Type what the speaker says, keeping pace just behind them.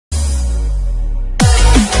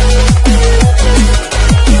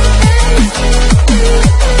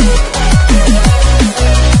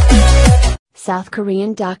South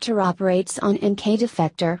Korean doctor operates on NK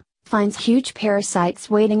Defector, finds huge parasites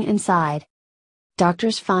waiting inside.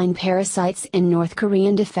 Doctors find parasites in North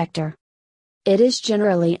Korean Defector. It is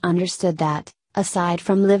generally understood that, aside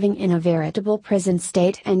from living in a veritable prison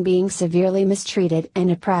state and being severely mistreated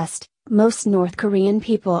and oppressed, most North Korean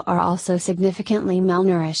people are also significantly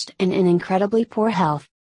malnourished and in incredibly poor health.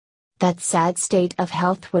 That sad state of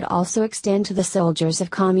health would also extend to the soldiers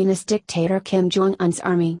of communist dictator Kim Jong-un's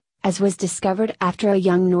army, as was discovered after a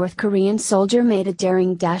young North Korean soldier made a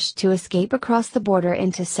daring dash to escape across the border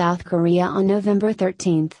into South Korea on November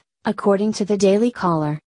 13, according to the Daily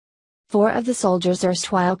Caller. 4 of the soldiers'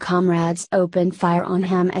 erstwhile comrades opened fire on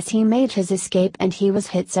him as he made his escape, and he was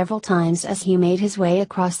hit several times as he made his way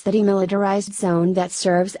across the demilitarized zone that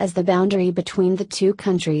serves as the boundary between the two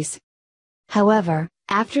countries. However,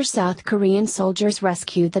 after South Korean soldiers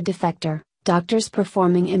rescued the defector, doctors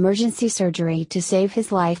performing emergency surgery to save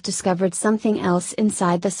his life discovered something else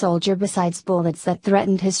inside the soldier besides bullets that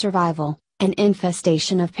threatened his survival: an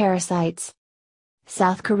infestation of parasites.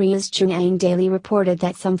 South Korea's Chungang Daily reported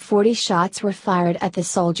that some 40 shots were fired at the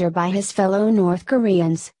soldier by his fellow North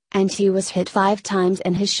Koreans, and he was hit 5 times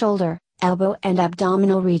in his shoulder, elbow and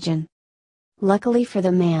abdominal region. Luckily for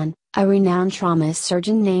the man, a renowned trauma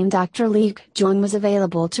surgeon named Dr. Lee Jong was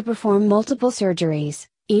available to perform multiple surgeries,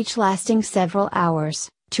 each lasting several hours,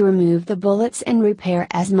 to remove the bullets and repair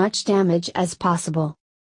as much damage as possible.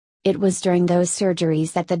 It was during those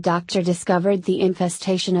surgeries that the doctor discovered the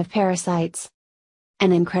infestation of parasites.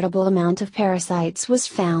 An incredible amount of parasites was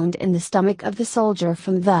found in the stomach of the soldier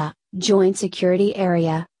from the joint security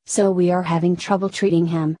area, so we are having trouble treating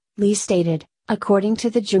him, Lee stated, according to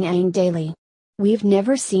the Chungang Daily. We've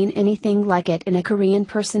never seen anything like it in a Korean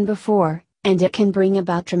person before, and it can bring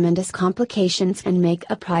about tremendous complications and make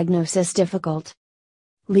a prognosis difficult.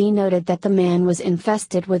 Lee noted that the man was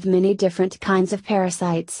infested with many different kinds of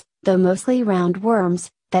parasites, though mostly roundworms,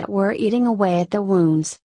 that were eating away at the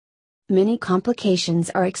wounds. Many complications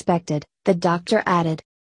are expected, the doctor added.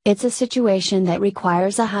 It's a situation that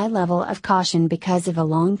requires a high level of caution because of a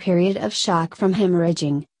long period of shock from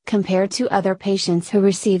hemorrhaging, compared to other patients who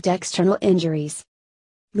received external injuries.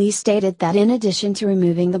 Lee stated that in addition to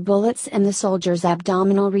removing the bullets in the soldier's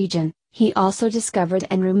abdominal region, he also discovered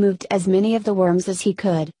and removed as many of the worms as he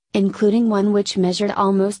could, including one which measured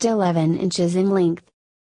almost 11 inches in length.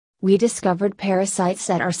 We discovered parasites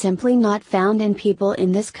that are simply not found in people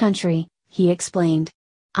in this country, he explained.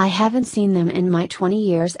 I haven't seen them in my 20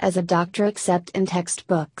 years as a doctor except in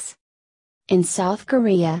textbooks. In South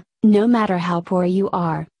Korea, no matter how poor you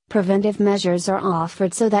are, preventive measures are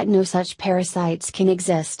offered so that no such parasites can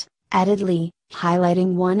exist, added Lee,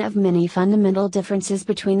 highlighting one of many fundamental differences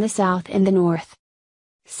between the South and the North.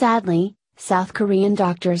 Sadly, South Korean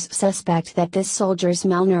doctors suspect that this soldier's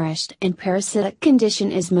malnourished and parasitic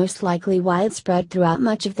condition is most likely widespread throughout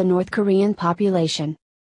much of the North Korean population.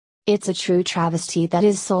 It's a true travesty that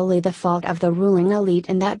is solely the fault of the ruling elite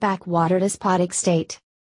in that backwater despotic state.